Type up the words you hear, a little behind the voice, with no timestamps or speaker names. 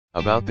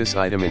About this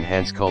item,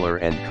 enhance color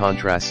and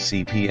contrast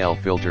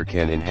CPL filter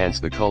can enhance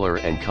the color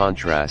and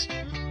contrast,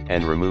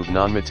 and remove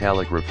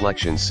non-metallic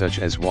reflections such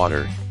as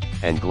water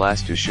and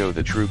glass to show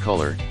the true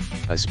color,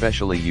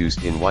 especially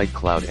used in white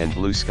cloud and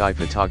blue sky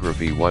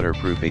photography.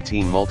 Waterproof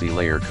 18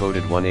 multi-layer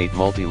coated 1/8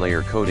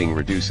 multi-layer coating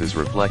reduces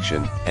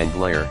reflection and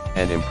glare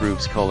and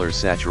improves color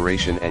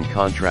saturation and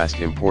contrast.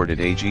 Imported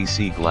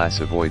AGC glass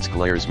avoids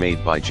glares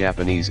made by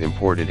Japanese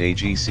imported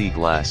AGC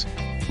glass,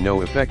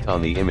 no effect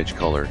on the image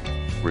color,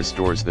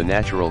 restores the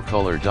natural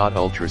color.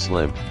 Ultra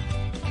slim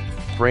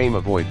frame,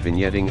 avoid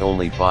vignetting,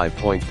 only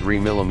 5.3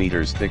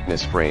 mm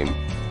thickness frame,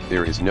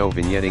 there is no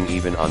vignetting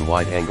even on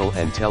wide angle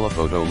and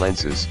telephoto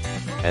lenses,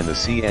 and the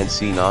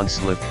CNC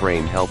non-slip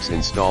frame helps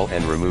install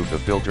and remove the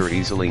filter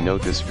easily.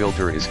 Note this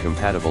filter is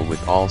compatible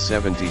with all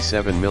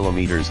 77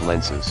 mm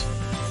lenses.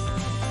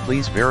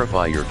 Please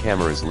verify your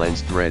camera's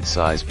lens thread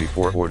size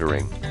before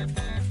ordering.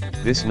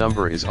 This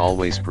number is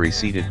always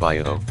preceded by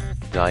a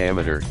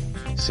diameter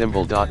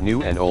symbol.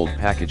 New and old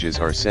packages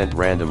are sent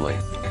randomly.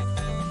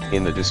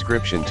 In the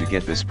description to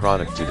get this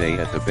product today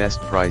at the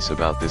best price.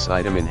 About this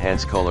item,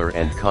 enhance color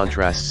and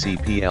contrast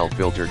CPL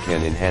filter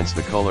can enhance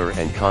the color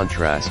and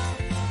contrast,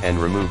 and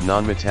remove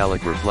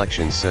non-metallic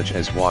reflections such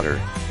as water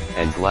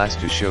and glass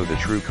to show the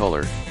true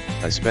color,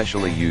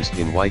 especially used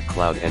in white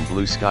cloud and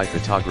blue sky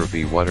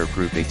photography.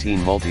 Waterproof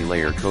 18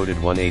 multi-layer coated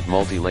 1/8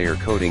 multi-layer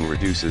coating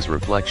reduces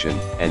reflection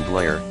and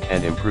glare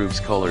and improves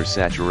color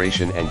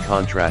saturation and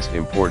contrast.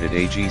 Imported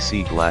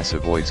AGC glass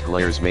avoids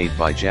glares made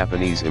by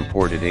Japanese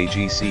imported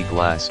AGC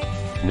glass,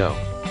 no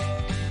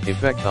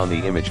effect on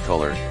the image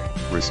color,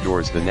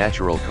 restores the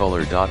natural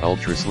color.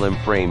 Ultra slim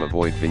frame,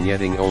 avoid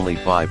vignetting, only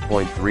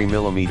 5.3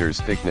 mm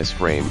thickness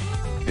frame,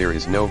 there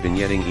is no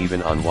vignetting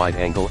even on wide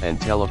angle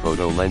and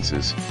telephoto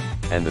lenses,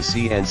 and the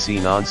CNC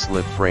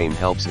non-slip frame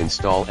helps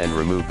install and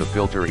remove the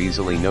filter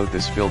easily. Note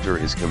this filter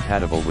is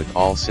compatible with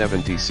all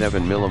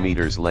 77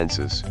 mm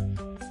lenses.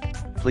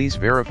 Please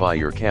verify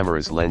your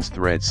camera's lens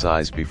thread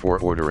size before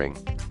ordering.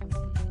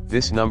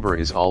 This number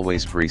is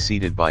always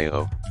preceded by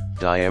a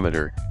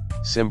diameter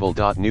symbol.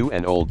 New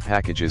and old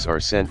packages are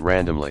sent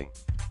randomly.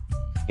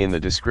 In the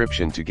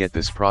description to get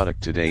this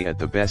product today at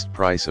the best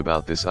price.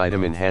 About this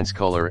item, enhance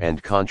color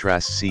and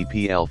contrast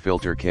CPL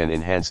filter can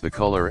enhance the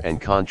color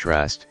and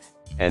contrast,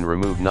 and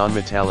remove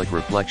non-metallic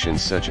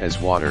reflections such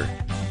as water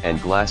and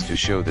glass to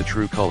show the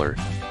true color,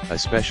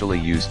 especially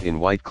used in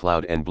white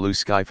cloud and blue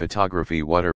sky photography.